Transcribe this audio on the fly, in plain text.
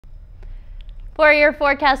For your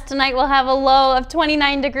forecast tonight, we'll have a low of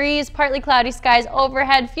 29 degrees, partly cloudy skies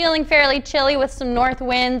overhead, feeling fairly chilly with some north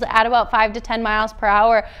winds at about 5 to 10 miles per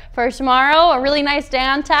hour. For tomorrow, a really nice day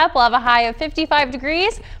on tap. We'll have a high of 55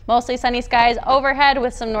 degrees, mostly sunny skies overhead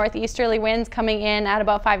with some northeasterly winds coming in at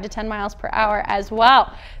about 5 to 10 miles per hour as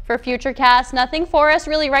well. For Futurecast, nothing for us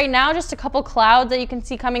really right now, just a couple clouds that you can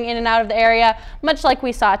see coming in and out of the area, much like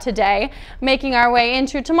we saw today. Making our way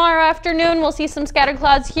into tomorrow afternoon, we'll see some scattered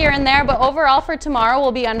clouds here and there, but overall for tomorrow,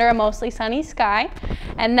 we'll be under a mostly sunny sky.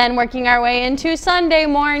 And then working our way into Sunday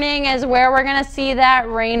morning is where we're going to see that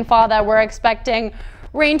rainfall that we're expecting.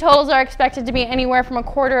 Rain totals are expected to be anywhere from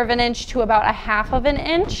 1/4 of an inch to about 1/2 of an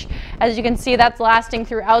inch. As you can see, that's lasting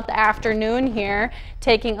throughout the afternoon here.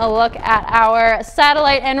 Taking a look at our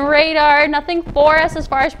satellite and radar, nothing for us as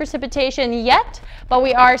far as precipitation yet, but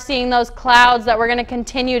we are seeing those clouds that we're going to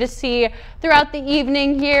continue to see throughout the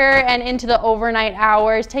evening here and into the overnight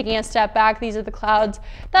hours. Taking a step back, these are the clouds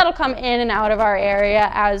that'll come in and out of our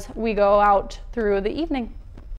area as we go out through the evening.